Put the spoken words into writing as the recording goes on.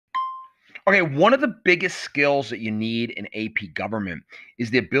Okay, one of the biggest skills that you need in AP government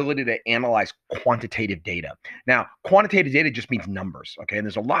is the ability to analyze quantitative data. Now, quantitative data just means numbers, okay? And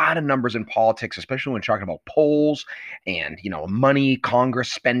there's a lot of numbers in politics, especially when we're talking about polls and, money,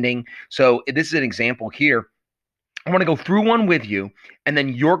 Congress spending. So this is an example here. I want to go through one with you, and then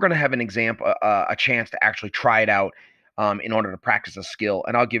you're going to have an example, a chance to actually try it out in order to practice a skill,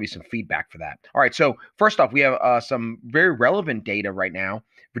 and I'll give you some feedback for that. All right, so first off, we have some very relevant data right now.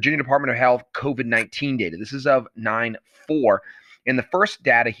 Virginia Department of Health COVID-19 data. This is of 9/4. And the first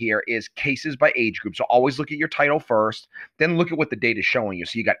data here is cases by age group. So always look at your title first, then look at what the data is showing you.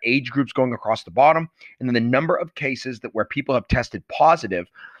 So you got age groups going across the bottom, and then the number of cases that where people have tested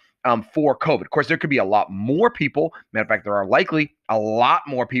positive for COVID. Of course, there could be a lot more people. Matter of fact, there are likely a lot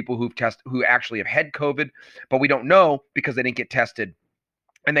more people who actually have had COVID, but we don't know because they didn't get tested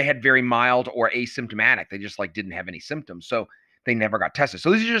and they had very mild or asymptomatic. They just didn't have any symptoms. So they never got tested. So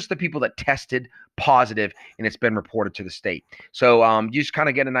these are just the people that tested positive and it's been reported to the state. So you just kind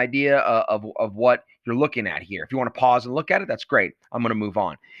of get an idea of what you're looking at here. If you want to pause and look at it, that's great. I'm going to move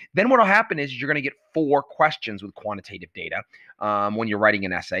on. Then what will happen is you're going to get 4 questions with quantitative data when you're writing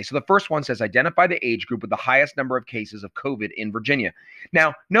an essay. So the first one says, identify the age group with the highest number of cases of COVID in Virginia.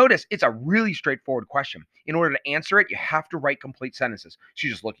 Now, notice it's a really straightforward question. In order to answer it, you have to write complete sentences. So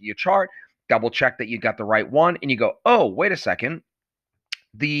you just look at your chart, double check that you got the right one, and you go, oh, wait a second.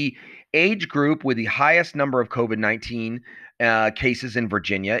 The age group with the highest number of COVID-19 cases in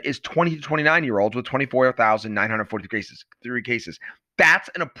Virginia is 20 to 29-year-olds with 24,943 cases. That's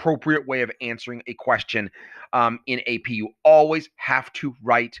an appropriate way of answering a question in AP. You always have to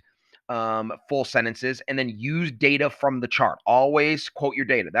write full sentences and then use data from the chart. Always quote your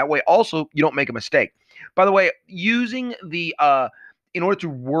data. That way also you don't make a mistake. By the way, using the in order to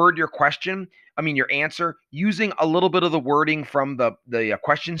word your question, your answer, using a little bit of the wording from the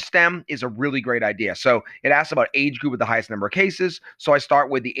question stem is a really great idea. So it asks about age group with the highest number of cases. So I start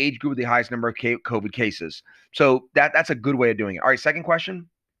with the age group with the highest number of COVID cases. So that's a good way of doing it. All right, second question.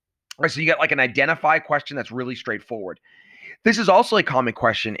 All right, so you got an identify question that's really straightforward. This is also a common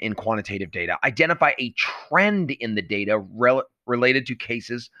question in quantitative data. Identify a trend in the data related to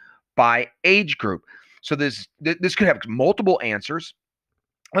cases by age group. So this could have multiple answers.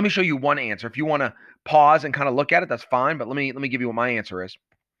 Let me show you one answer. If you want to pause and kind of look at it, that's fine. But let me give you what my answer is.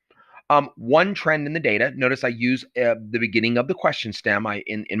 One trend in the data. Notice I use the beginning of the question stem.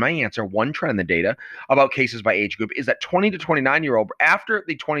 In my answer, one trend in the data about cases by age group is that 20 to 29-year-old. After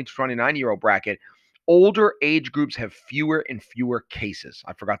the 20 to 29-year-old bracket, older age groups have fewer and fewer cases.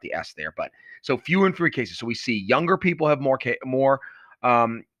 I forgot the S there, but so fewer and fewer cases. So we see younger people have more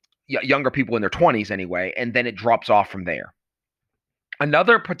younger people in their 20s anyway, and then it drops off from there.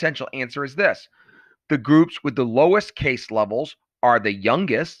 Another potential answer is this. The groups with the lowest case levels are the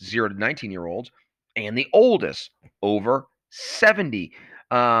youngest, 0 to 19-year-olds, and the oldest, over 70.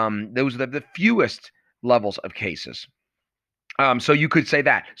 Those are the fewest levels of cases. So you could say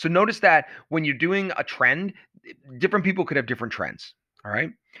that. So notice that when you're doing a trend, different people could have different trends. All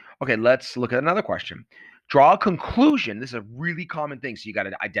right. Okay, let's look at another question. Draw a conclusion. This is a really common thing. So you got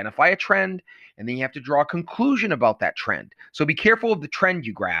to identify a trend, and then you have to draw a conclusion about that trend. So be careful of the trend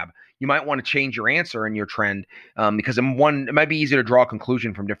you grab. You might want to change your answer in your trend because it might be easier to draw a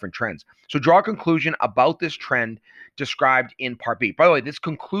conclusion from different trends. So draw a conclusion about this trend described in part B. By the way, this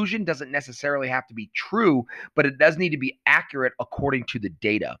conclusion doesn't necessarily have to be true, but it does need to be accurate according to the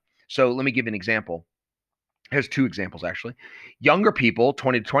data. So let me give you an example. Here's 2 examples, actually. Younger people,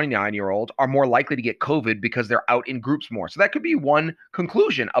 20 to 29-year-olds, are more likely to get COVID because they're out in groups more. So that could be one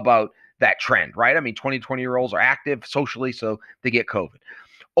conclusion about that trend, right? 20 to 20-year-olds are active socially, so they get COVID.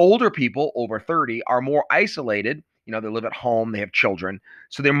 Older people, over 30, are more isolated. They live at home, they have children,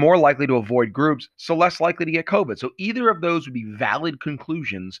 so they're more likely to avoid groups, so less likely to get COVID. So either of those would be valid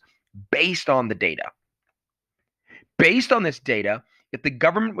conclusions based on the data. Based on this data, if the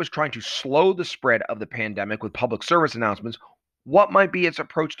government was trying to slow the spread of the pandemic with public service announcements, what might be its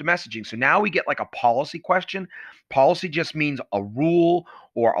approach to messaging? So now we get a policy question. Policy just means a rule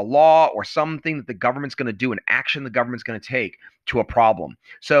or a law or something that the government's going to do, an action the government's going to take to a problem.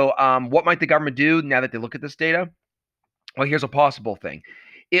 So what might the government do now that they look at this data? Well, here's a possible thing.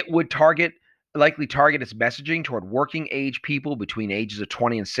 It would likely target its messaging toward working age people between ages of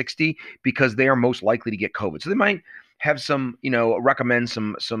 20 and 60 because they are most likely to get COVID. So they might have some, recommend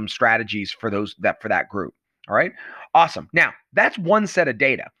some strategies for that group. All right. Awesome. Now, that's one set of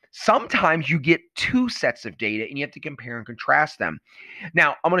data. Sometimes you get 2 sets of data and you have to compare and contrast them.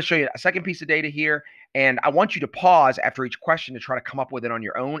 Now, I'm going to show you a second piece of data here, and I want you to pause after each question to try to come up with it on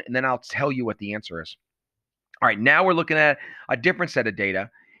your own, and then I'll tell you what the answer is. All right, now we're looking at a different set of data,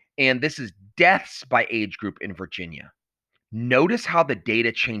 And this is deaths by age group in Virginia. Notice how the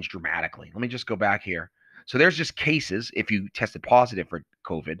data changed dramatically. Let me just go back here. So there's just cases if you tested positive for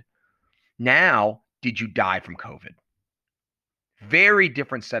COVID. Now, did you die from COVID? Very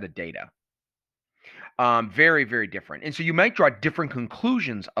different set of data. Very, very different. And so you might draw different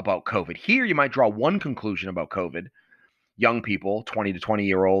conclusions about COVID. Here, you might draw one conclusion about COVID, young people, 20 to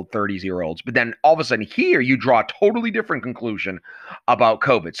 20-year-old, 30-year-olds. But then all of a sudden here, you draw a totally different conclusion about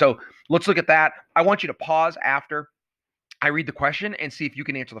COVID. So let's look at that. I want you to pause after I read the question and see if you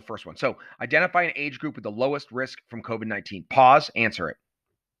can answer the first one. So identify an age group with the lowest risk from COVID-19. Pause, answer it.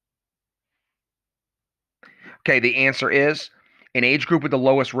 Okay, the answer is an age group with the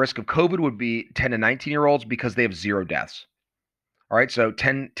lowest risk of COVID would be 10 to 19-year-olds because they have 0 deaths. All right, so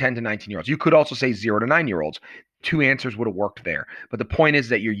 10 to 19-year-olds. You could also say 0 to 9-year-olds. 2 answers would have worked there. But the point is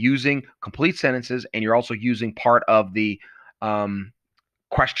that you're using complete sentences and you're also using part of the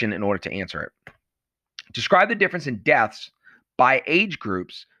question in order to answer it. Describe the difference in deaths by age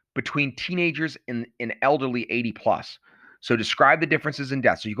groups between teenagers and elderly 80 plus. So describe the differences in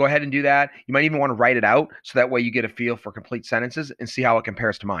deaths. So you go ahead and do that. You might even want to write it out so that way you get a feel for complete sentences and see how it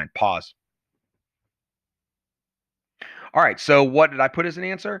compares to mine. Pause. All right, so what did I put as an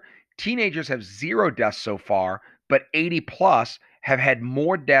answer? Teenagers have 0 deaths so far, but 80 plus have had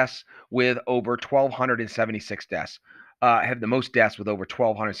more deaths with over 1,276 deaths. Have the most deaths with over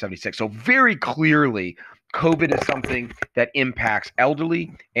 1,276. So very clearly, COVID is something that impacts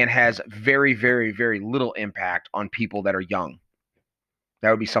elderly and has very, very, very little impact on people that are young.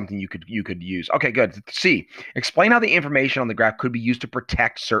 That would be something you could use. Okay, good. C, explain how the information on the graph could be used to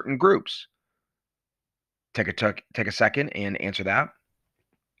protect certain groups. Take a second and answer that.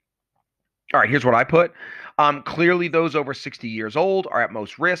 All right, here's what I put. Clearly, those over 60 years old are at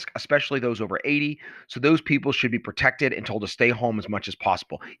most risk, especially those over 80. So those people should be protected and told to stay home as much as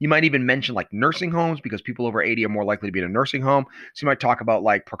possible. You might even mention like nursing homes because people over 80 are more likely to be in a nursing home. So you might talk about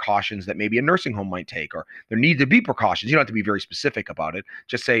like precautions that maybe a nursing home might take, or there need to be precautions. You don't have to be very specific about it.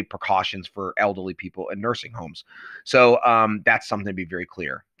 Just say precautions for elderly people in nursing homes. So that's something to be very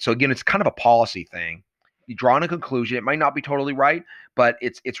clear. So again, it's kind of a policy thing. You draw on a conclusion. It might not be totally right, but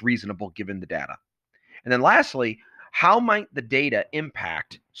it's reasonable given the data. And then lastly, how might the data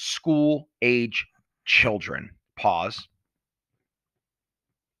impact school age children? Pause.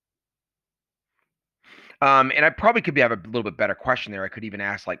 And I probably could have a little bit better question there. I could even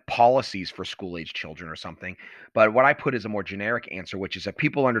ask like policies for school age children or something. But what I put is a more generic answer, which is that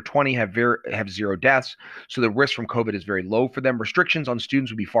people under 20 have 0 deaths. So the risk from COVID is very low for them. Restrictions on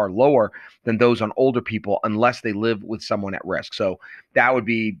students would be far lower than those on older people unless they live with someone at risk. So that would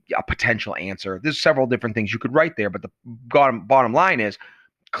be a potential answer. There's several different things you could write there, but the bottom line is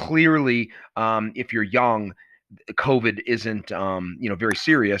clearly if you're young, COVID isn't, very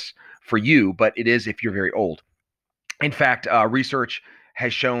serious for you, but it is if you're very old. In fact, research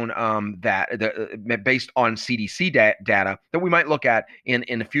has shown that based on CDC data that we might look at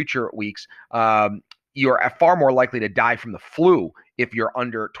in the future weeks, you're far more likely to die from the flu if you're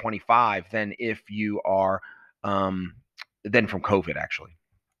under 25 than if you are than from COVID, actually.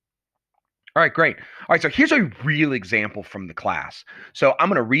 All right, great. All right, so here's a real example from the class. So I'm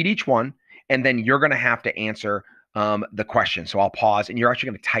going to read each one, and then you're going to have to answer the question. So I'll pause, and you're actually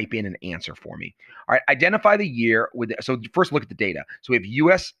going to type in an answer for me. All right, identify the year with. So first, look at the data. So we have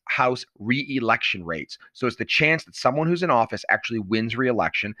U.S. House re-election rates. So it's the chance that someone who's in office actually wins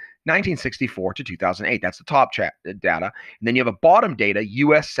re-election, 1964 to 2008. That's the top data. And then you have a bottom data,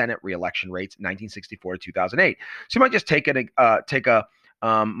 U.S. Senate re-election rates, 1964 to 2008. So you might just take a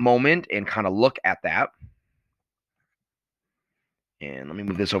moment and kind of look at that. And let me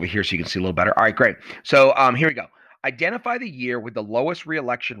move this over here so you can see a little better. All right, great. So here we go. Identify the year with the lowest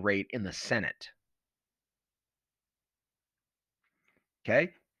re-election rate in the Senate.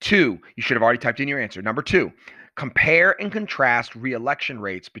 Okay. 2, you should have already typed in your answer. Number 2, compare and contrast re-election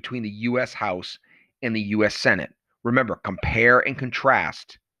rates between the U.S. House and the U.S. Senate. Remember, compare and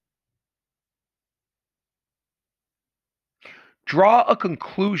contrast. Draw a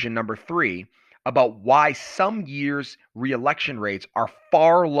conclusion, number 3, about why some years' re-election rates are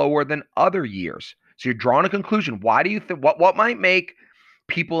far lower than other years. So you're drawing a conclusion. Why do you think what might make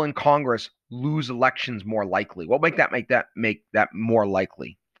people in Congress lose elections more likely? What make that more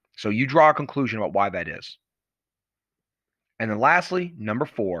likely? So you draw a conclusion about why that is. And then lastly, number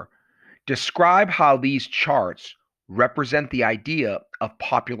 4, describe how these charts represent the idea of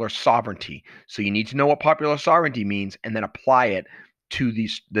popular sovereignty. So you need to know what popular sovereignty means and then apply it to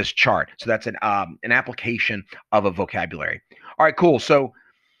this chart. So that's an application of a vocabulary. All right, cool. So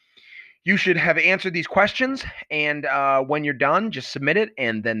You should have answered these questions, and when you're done, just submit it,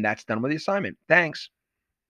 and then that's done with the assignment. Thanks.